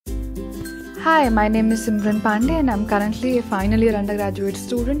Hi, my name is Simran Pandey and I'm currently a final year undergraduate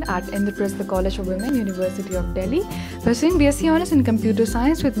student at the College of Women, University of Delhi, pursuing BSc Honours in Computer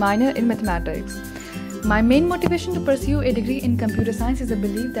Science with minor in Mathematics. My main motivation to pursue a degree in computer science is the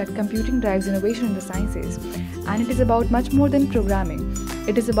belief that computing drives innovation in the sciences, and it is about much more than programming.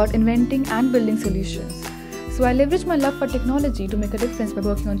 It is about inventing and building solutions. So I leverage my love for technology to make a difference by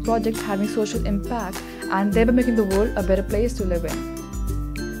working on projects having social impact and thereby making the world a better place to live in.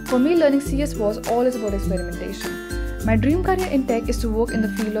 For me, learning CS was always about experimentation. My dream career in tech is to work in the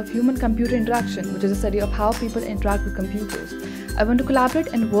field of human-computer interaction, which is the study of how people interact with computers. I want to collaborate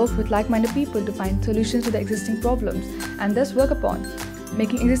and work with like-minded people to find solutions to the existing problems and thus work upon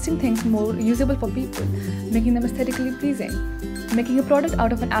making existing things more usable for people, making them aesthetically pleasing, making a product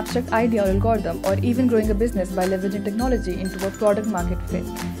out of an abstract idea or algorithm, or even growing a business by leveraging technology into a product market fit,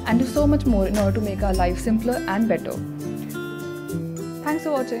 and do so much more in order to make our lives simpler and better. Thanks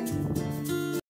for watching.